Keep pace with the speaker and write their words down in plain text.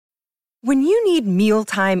When you need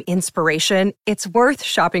mealtime inspiration, it's worth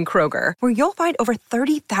shopping Kroger, where you'll find over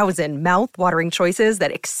 30,000 mouth-watering choices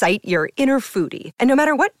that excite your inner foodie. And no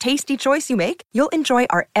matter what tasty choice you make, you'll enjoy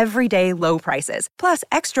our everyday low prices, plus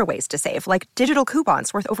extra ways to save, like digital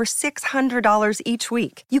coupons worth over $600 each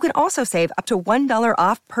week. You can also save up to $1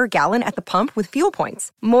 off per gallon at the pump with fuel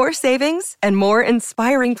points. More savings and more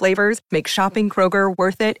inspiring flavors make shopping Kroger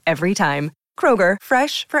worth it every time. Kroger,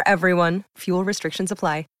 fresh for everyone. Fuel restrictions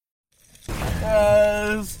apply.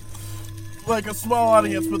 As like a small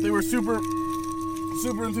audience, but they were super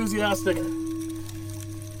enthusiastic.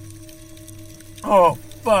 Oh,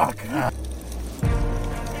 fuck.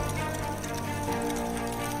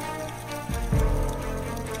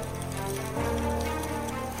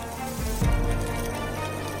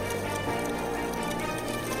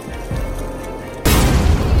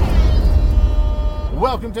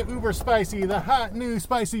 Welcome to Uber Spicy, the hot new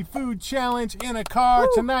spicy food challenge in a car. Woo.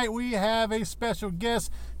 Tonight we have a special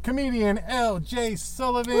guest, comedian L.J.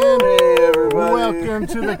 Sullivan. Woo. Hey, everybody. Welcome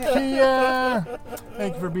to the Kia.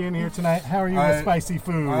 Thank you for being here tonight. How are you with spicy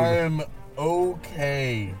food? I am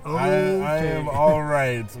okay. I am all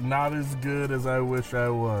right. Not as good as I wish I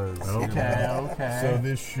was. Okay. So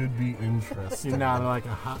this should be interesting. You're not like a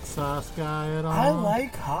hot sauce guy at all? I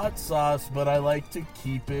like hot sauce, but I like to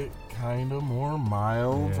keep it kind of more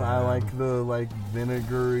mild. Yeah. I like the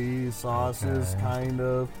vinegary sauces, kind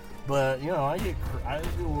of. But I get a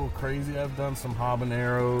little crazy. I've done some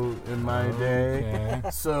habanero in my day,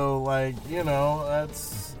 so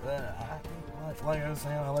that's like I was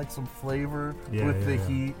saying. I like some flavor with the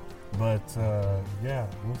heat, but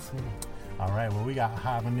we'll see. All right, well, we got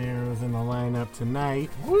habaneros in the lineup tonight.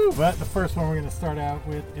 Woo. But the first one we're going to start out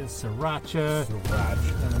with is Sriracha.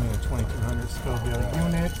 And I'm in a 2200 Scoville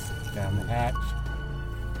units. Down the hatch.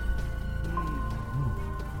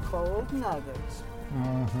 Cold nuggets.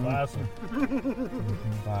 Mm-hmm.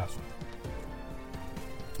 Classic.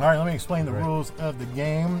 All right, let me explain the rules of the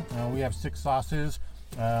game. We have 6 sauces.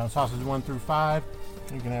 Sauces 1 through 5.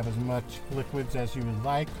 You can have as much liquids as you would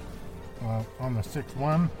like. On the 6th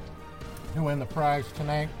one, to win the prize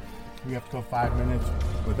tonight, you have to go 5 minutes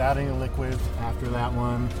without any liquids after that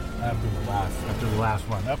one. After the last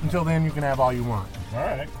one. Up until then, you can have all you want. All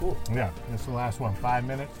right, cool. Yeah, that's the last one. 5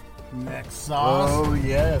 minutes. Next sauce. Oh,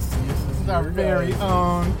 yes. This is our very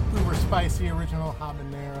own Uber Spicy Original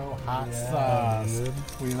Habanero Hot Sauce. Dude.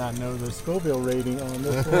 We do not know the Scoville rating on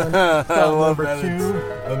this one. I love number that 2.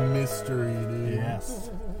 It's a mystery, dude. Yes.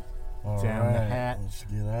 All Down right, the hatch. let's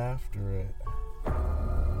get after it.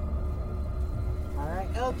 All right,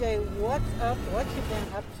 LJ, what's up? What you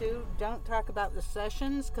been up to? Don't talk about the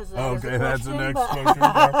sessions, because That's the next question.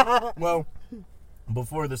 Well,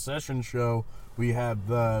 before the session show, we had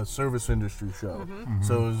the service industry show. Mm-hmm.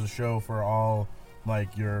 So it was a show for all,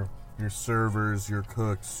 your servers, your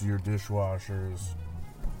cooks, your dishwashers,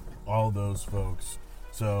 all those folks.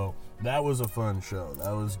 So that was a fun show.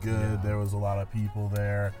 That was good. Yeah. There was a lot of people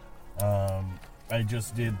there. I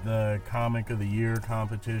just did the Comic of the Year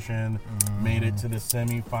competition, made it to the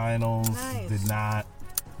semifinals, did not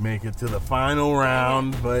make it to the final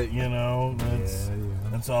round, but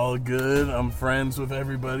that's all good. I'm friends with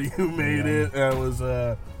everybody who made it. I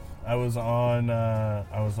was on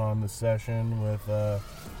the session with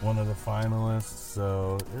one of the finalists,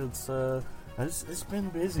 so it's been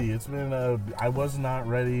busy. It's been I was not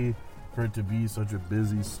ready for it to be such a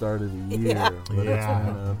busy start of the year, but it's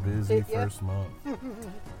been a busy first month.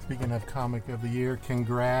 Speaking of Comic of the Year,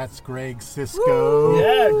 congrats, Greg Sisco.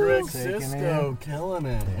 Yeah, Greg Sisco, killing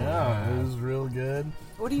it. Yeah, it was real good.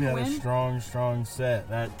 What do you win? Had a strong set.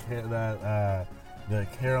 The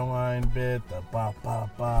Caroline bit, the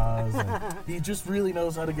ba-ba-bas. And he just really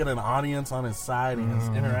knows how to get an audience on his side. He has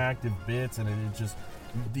interactive bits, and it just,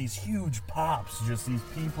 these huge pops, just these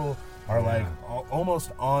people are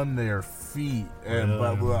almost on their feet,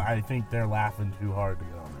 but I think they're laughing too hard to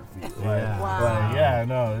get on their feet.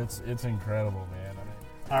 Wow. It's incredible, man.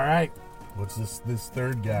 All right, what's this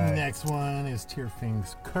third guy? Next one is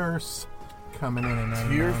Tierfing's Curse, coming in at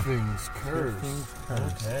Tierfing's Curse.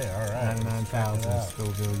 Okay, all right. 99,000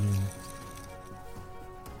 Scoville units.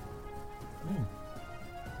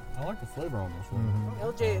 I like the flavor on this one.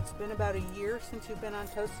 LJ, it's been about a year since you've been on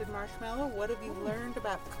Toasted Marshmallow. What have you learned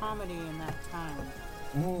about comedy in that time?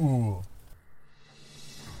 Ooh.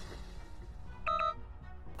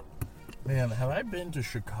 Man, have I been to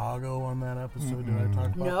Chicago on that episode? Did I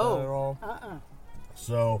talk about that at all?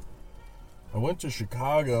 So, I went to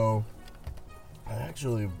Chicago. I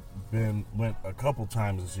actually went a couple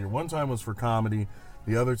times this year. One time was for comedy.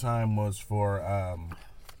 The other time was for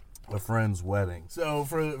a friend's wedding. So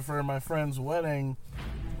for my friend's wedding,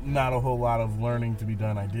 not a whole lot of learning to be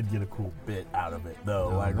done. I did get a cool bit out of it, though,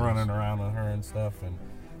 like running around with her and stuff,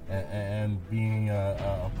 and being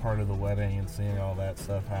a part of the wedding and seeing all that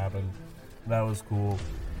stuff happen. That was cool.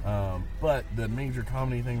 But the major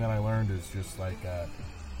comedy thing that I learned is just like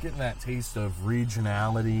getting that taste of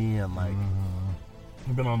regionality, and like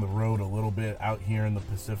I've been on the road a little bit out here in the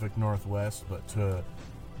Pacific Northwest, but to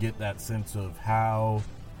get that sense of how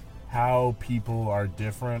people are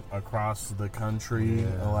different across the country,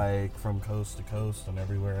 like from coast to coast and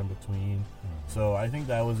everywhere in between. So I think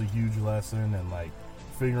that was a huge lesson, and like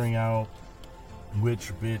figuring out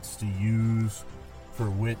which bits to use for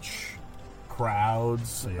which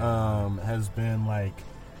crowds has been like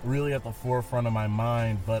really at the forefront of my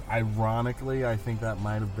mind. But ironically, I think that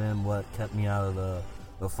might have been what kept me out of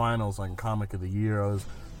the finals on Comic of the Year. I was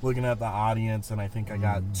looking at the audience, and I think I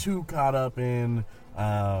got too caught up in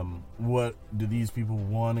what do these people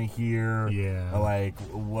want to hear, like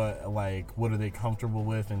what are they comfortable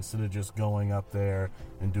with, instead of just going up there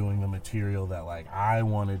and doing the material that like I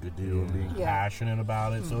wanted to do and being passionate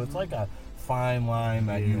about it. So it's like a fine line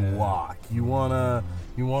that you walk. You wanna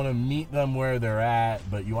meet them where they're at,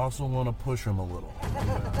 but you also want to push them a little.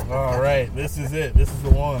 All right, this is it. This is the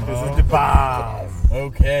one. This is the bomb.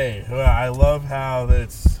 Okay, well, I love how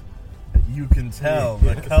that's. You can tell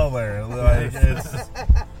the color, like it's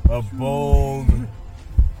a bold.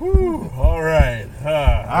 Whew, all right. All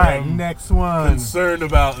right, next one. Concerned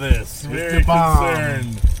about this. Very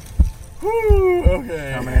concerned. Whew,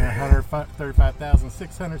 okay. Coming in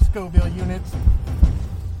 135,600 Scoville units.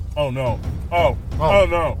 Oh no. Oh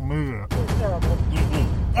no.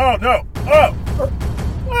 Oh no.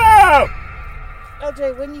 Oh.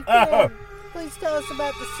 LJ, when you can, please tell us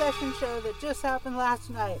about the session show that just happened last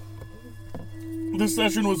night. This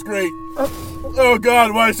session was great. Oh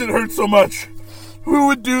God, why does it hurt so much? Who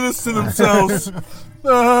would do this to themselves?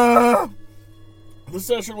 The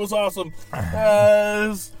session was awesome. It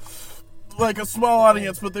was like a small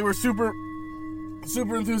audience, but they were super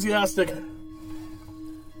enthusiastic.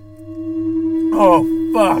 Oh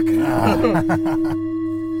fuck.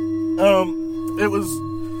 It was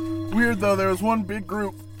weird though. There was one big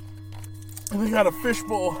group, and they got a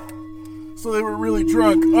fishbowl. So they were really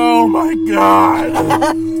drunk. Oh my God.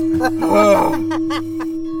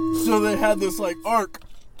 So they had this like arc,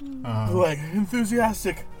 like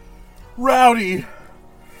enthusiastic, rowdy,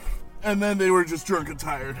 and then they were just drunk and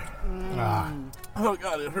tired. Oh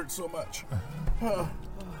God, it hurts so much. Oh,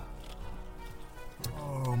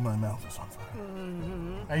 my mouth is on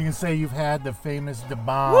fire. You can say you've had the famous Da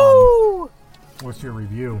Bomb. Woo! What's your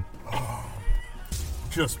review?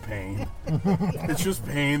 Just pain. It's just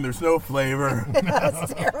pain. There's no flavor.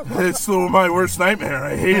 That's terrible. It's my worst nightmare.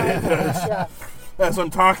 I hate it. As I'm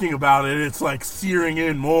talking about it, it's like searing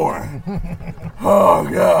in more. Oh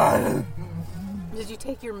God. Did you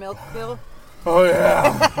take your milk pill? Oh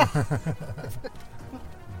yeah.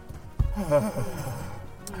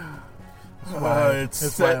 It's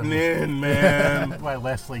setting in, man. That's why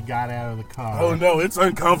Leslie got out of the car. Oh no, it's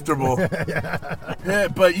uncomfortable. Yeah,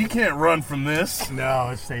 but you can't run from this. No,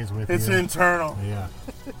 it stays with you. It's internal. Yeah.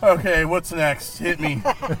 Okay, what's next? Hit me.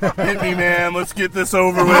 Hit me, man. Let's get this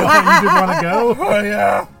over with. You did want to go? Oh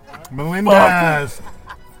yeah. Melinda's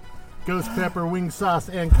Ghost Pepper Wing Sauce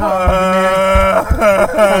and condiments.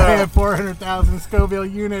 They have 400,000 Scoville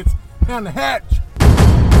units down the hatch.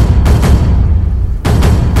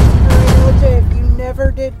 LJ, if you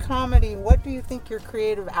never did comedy, what do you think your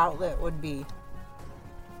creative outlet would be?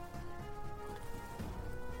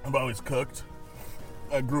 I've always cooked.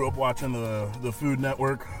 I grew up watching the Food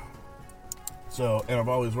Network. So, and I've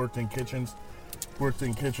always worked in kitchens. Worked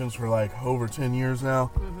in kitchens for like over 10 years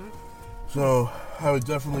now. So I would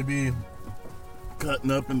definitely be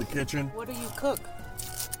cutting up in the kitchen. What do you cook?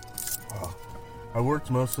 I worked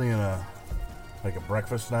mostly in a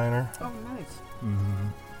breakfast diner, Oh, nice.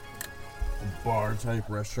 bar type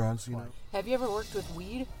restaurants, you know. Have you ever worked with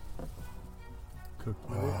weed? Cooked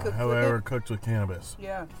Cooked Have with I it? ever cooked with cannabis?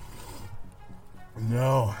 Yeah.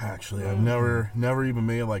 No, actually, I've never even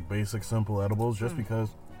made like basic simple edibles, just because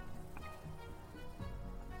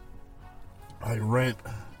I rent,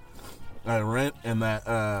 and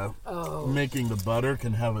that making the butter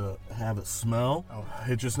can have a smell.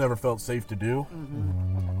 It just never felt safe to do.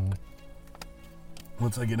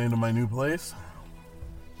 Once I get into my new place,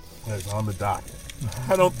 it's on the docket.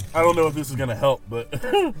 I don't know if this is gonna help, but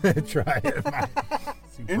Try it.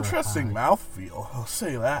 interesting mouthfeel. I'll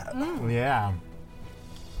say that. Yeah.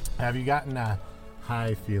 Have you gotten a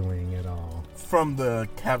high feeling at all From the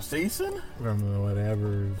capsaicin? from the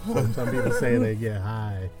whatever? Some people say they get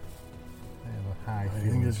high. They have a high I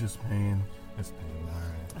feeling. think it's just pain. It's pain, all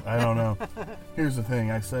right. I don't know. Here's the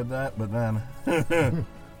thing. I said that, but then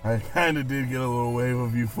I kind of did get a little wave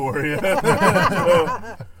of euphoria. So,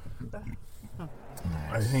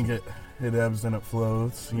 I think it ebbs and it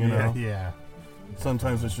flows, you know? Yeah.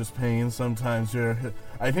 Sometimes it's just pain. Sometimes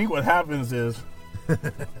I think what happens is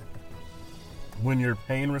when your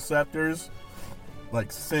pain receptors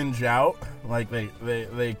like singe out, like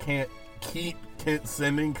they can't keep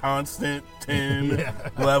sending constant 10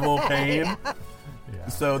 level pain. Yeah.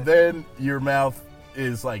 So then your mouth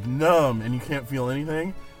is like numb and you can't feel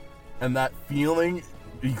anything, and that feeling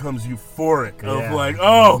becomes euphoric of like,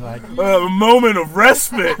 a moment of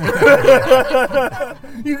respite.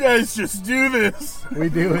 You guys just do this. We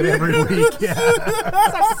do it every week. Yeah.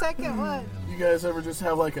 That's our second one. You guys ever just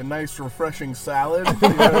have like a nice refreshing salad? You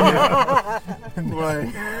know?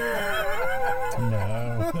 Like,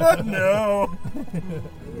 no. What do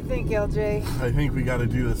you think, LJ? I think we got to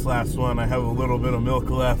do this last one. I have a little bit of milk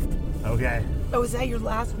left. Okay. Oh, is that your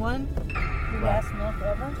last one? Your last milk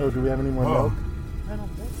ever? Oh, do we have any more milk? I don't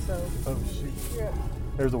think so. Oh, shoot. Yeah.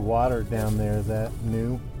 There's a water down there. Is that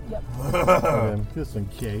new? Yep. Just in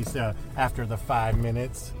case. After the 5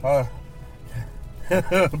 minutes.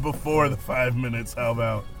 Before the 5 minutes, how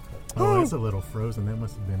about? Oh, it's a little frozen. That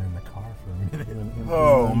must have been in the car for a minute.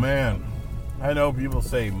 Oh, man. I know people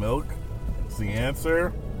say milk is the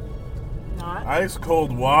answer. Not. Ice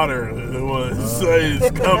cold water is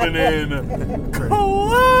coming in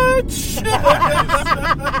clutch.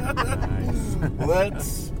 Nice.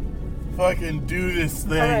 Let's fucking do this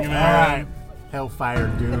thing, All right. man. All right. Hellfire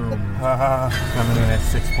Doom coming in at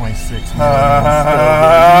 6.6 million.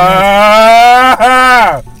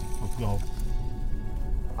 Let's go.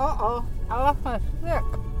 Uh-oh. I lost my stick.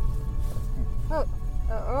 Oh.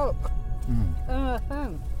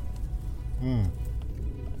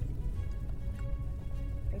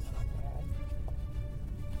 This is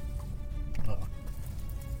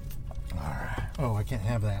bad. Oh, I can't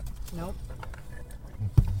have that. Nope.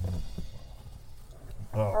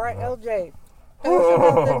 Oh, All right, LJ. Tell us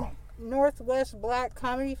about the Northwest Black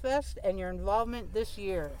Comedy Fest and your involvement this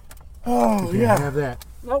year. Oh, Can't yeah. have that.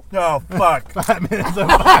 Nope. Oh, fuck. 5 minutes of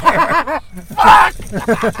fire. Fuck!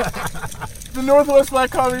 The Northwest Black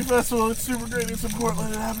Comedy Festival, it's super great. It's in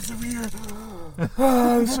Portland. It happens every year.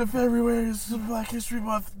 It's in February. It's Black History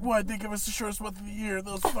Month. Why think of it's the shortest month of the year?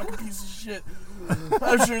 Those fucking pieces of shit.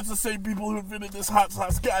 I'm sure it's the same people who invented this hot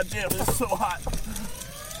sauce. God damn, it's so hot.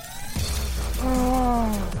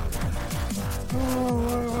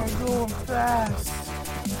 Why am I going fast?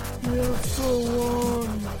 We have so long.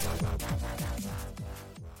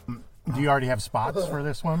 Do you already have spots for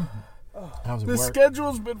this one? How's it The work?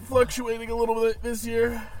 schedule's been fluctuating a little bit this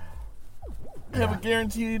year. I have a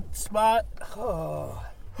guaranteed spot.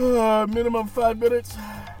 Minimum 5 minutes.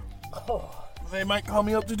 They might call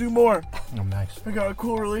me up to do more. Oh, nice. I got a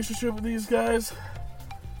cool relationship with these guys.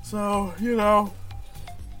 So, you know.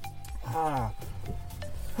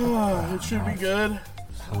 It should be good.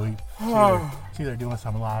 Sweet. See, they're doing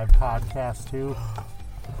some live podcasts too.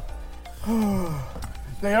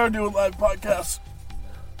 They are doing live podcasts.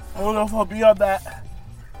 I don't know if I'll be on that,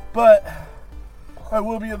 but I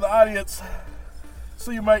will be in the audience.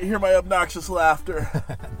 So you might hear my obnoxious laughter.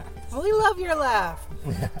 We love your laugh.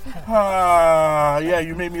 Yeah,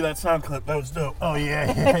 you made me that sound clip. That was dope. Oh, yeah.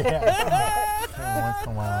 Once in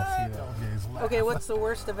a while, I see LJ's laugh. Okay, what's the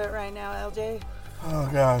worst of it right now, LJ? Oh,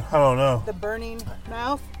 God. I don't know. The burning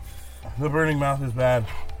mouth? The burning mouth is bad,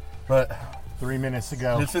 but 3 minutes to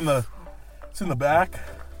go. it's in the back,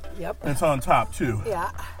 Yep. and it's on top, too.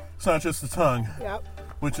 Yeah. It's not just the tongue, Yep.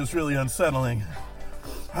 which is really unsettling. It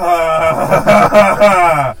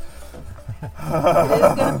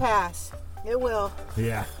is gonna pass. It will.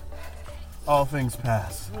 Yeah. All things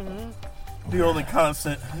pass. The only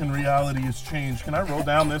constant in reality is change. Can I roll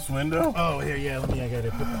down this window? Oh, here, yeah. I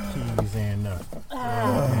gotta put the keys in.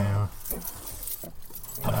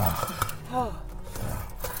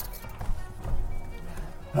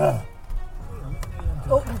 Yeah.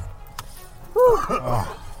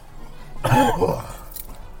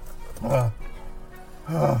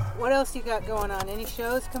 What else you got going on? Any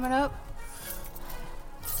shows coming up?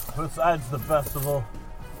 Besides the festival,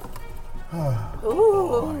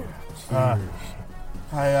 Ooh. I'm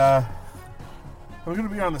gonna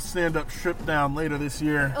be on the stand-up strip down later this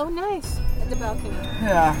year. Oh, nice. At the balcony.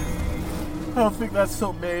 Yeah. I don't think that's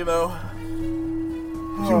till May though.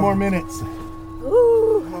 2 more minutes.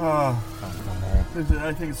 Ooh. I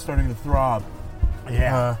think it's starting to throb.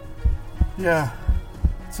 Yeah. Yeah.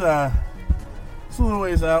 It's a little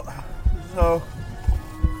ways out. So,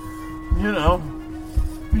 you know,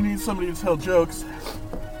 if you need somebody to tell jokes,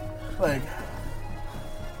 like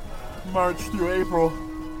March through April,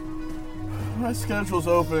 my schedule's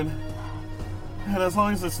open. And as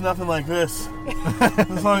long as it's nothing like this,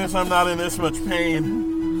 as long as I'm not in this much pain.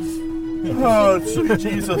 Oh,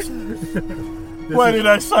 Jesus. Why did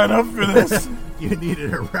I sign up for this? You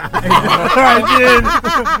needed a ride. I did.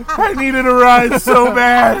 I needed a ride so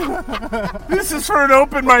bad. This is for an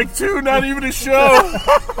open mic too, not even a show.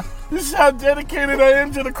 This is how dedicated I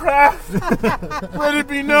am to the craft. Let it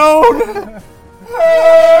be known.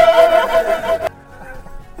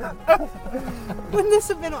 Wouldn't this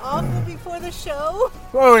have been awful before the show?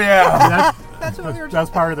 Oh yeah. That's what we were That's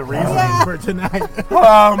part of the reasoning for tonight.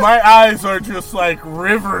 Oh, my eyes are just like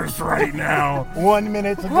rivers right now. 1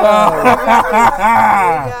 minute to go. We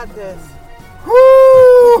got this. Woo!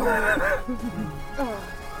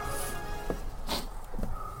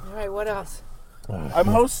 All right, what else? I'm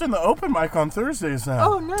hosting the open mic on Thursdays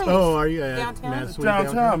now. Oh, nice. Oh, are you at Downtown? Matt Sweet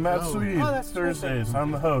Downtown, Matt Oh. Sweet. Oh, that's Thursdays.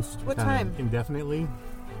 I'm the host. What time? Indefinitely?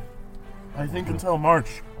 I think until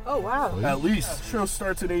March. Oh, wow. At least. Show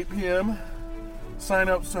starts at 8 p.m.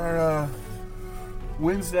 Sign-ups are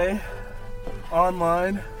Wednesday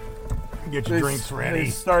online. Get your drinks They ready.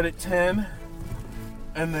 start at 10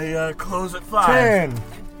 and they close at 5. 10,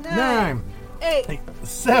 9, 9, 8,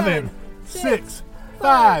 7, 6, 6,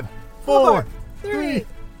 5, 4, 3,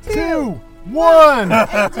 2, 1.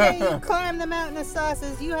 AJ, you climbed the mountain of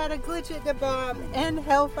sauces. You had a glitch at the bomb and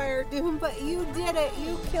Hellfire Doom, but you did it.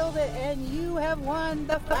 You killed it, and you have won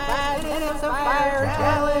the 5 minutes of fire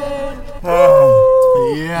challenge.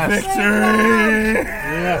 Yes. Victory!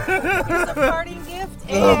 Yeah. Here's a parting gift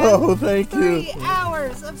and Oh, thank you. 3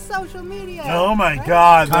 hours of social media. Oh my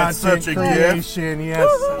God, that's Content such a gift. creation, yes.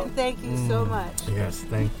 Thank you so much. Yes,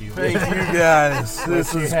 thank you. Thank you guys.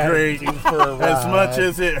 This you is had to great. do for a As much ride.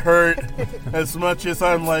 as it hurt, as much as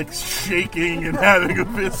I'm like shaking and having a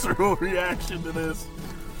visceral reaction to this.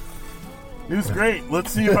 It was great.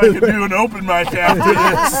 Let's see if I can do an open mic after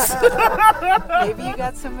this. Maybe you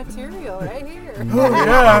got some material right here.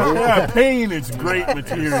 Oh, yeah. Pain is great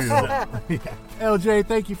material. LJ,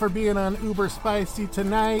 thank you for being on Uber Spicy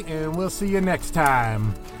tonight, and we'll see you next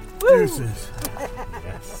time. Deuces.